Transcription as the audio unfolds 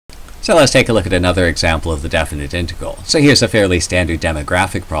So let's take a look at another example of the definite integral. So here's a fairly standard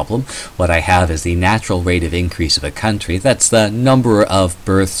demographic problem. What I have is the natural rate of increase of a country. That's the number of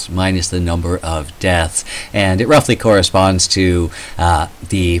births minus the number of deaths. And it roughly corresponds to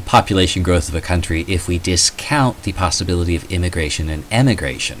the population growth of a country if we discount the possibility of immigration and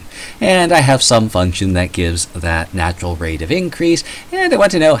emigration. And I have some function that gives that natural rate of increase. And I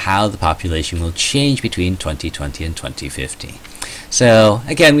want to know how the population will change between 2020 and 2050. So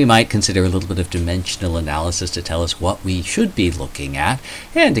again, we might consider a little bit of dimensional analysis to tell us what we should be looking at.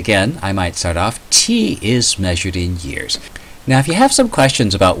 And again, I might start off, t is measured in years. Now, if you have some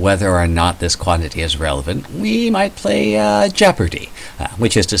questions about whether or not this quantity is relevant, we might play Jeopardy,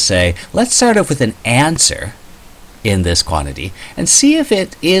 which is to say, let's start off with an answer in this quantity and see if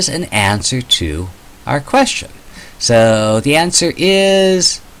it is an answer to our question. So the answer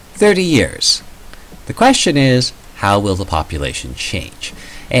is 30 years. The question is, how will the population change?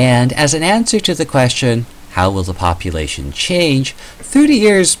 And as an answer to the question, how will the population change, 30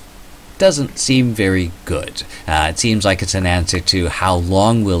 years doesn't seem very good. It seems like it's an answer to how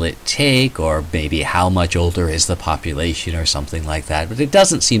long will it take, or maybe how much older is the population or something like that, but it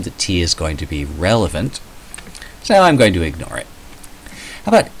doesn't seem that t is going to be relevant, so I'm going to ignore it.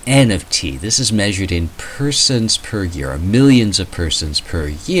 How about n of t? This is measured in persons per year, or millions of persons per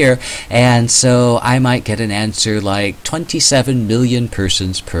year, and so I might get an answer like 27 million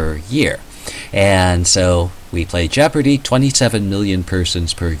persons per year. And so we play Jeopardy, 27 million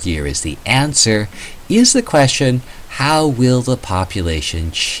persons per year is the answer. Is the question, how will the population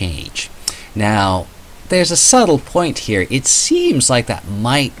change? Now, there's a subtle point here. It seems like that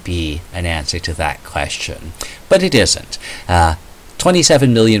might be an answer to that question, but it isn't.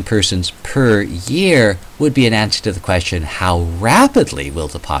 27 million persons per year would be an answer to the question, how rapidly will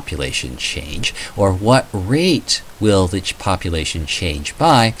the population change, or what rate will the population change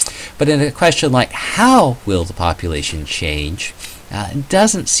by? But in a question like, how will the population change, it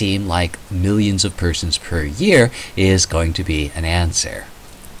doesn't seem like millions of persons per year is going to be an answer.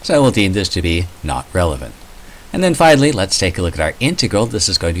 So we'll deem this to be not relevant. And then finally, let's take a look at our integral. This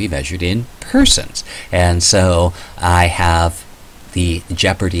is going to be measured in persons. And so I have the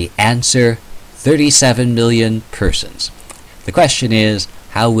Jeopardy answer, 37 million persons. The question is,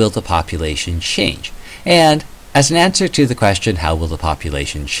 how will the population change? And as an answer to the question, how will the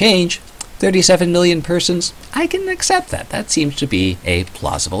population change, 37 million persons, I can accept that. That seems to be a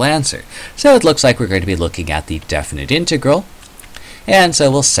plausible answer. So it looks like we're going to be looking at the definite integral. And so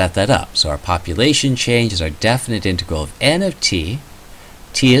we'll set that up. So our population change is our definite integral of n of t.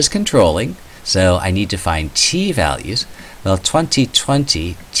 T is controlling, so I need to find t values. Well,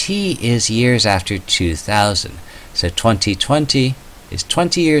 2020, t is years after 2000. So 2020 is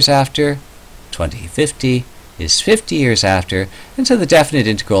 20 years after, 2050 is 50 years after, and so the definite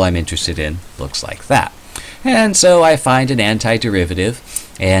integral I'm interested in looks like that. And so I find an antiderivative,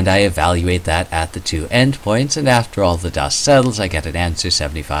 and I evaluate that at the two endpoints, and after all the dust settles, I get an answer,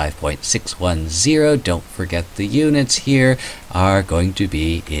 75.610. Don't forget the units here are going to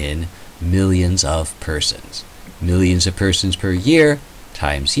be in millions of persons. Millions of persons per year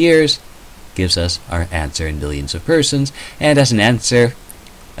times years gives us our answer in millions of persons. And as an answer,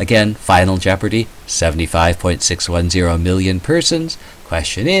 again, final Jeopardy, 75.610 million persons.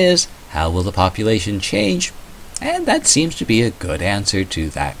 Question is, how will the population change? And that seems to be a good answer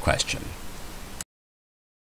to that question.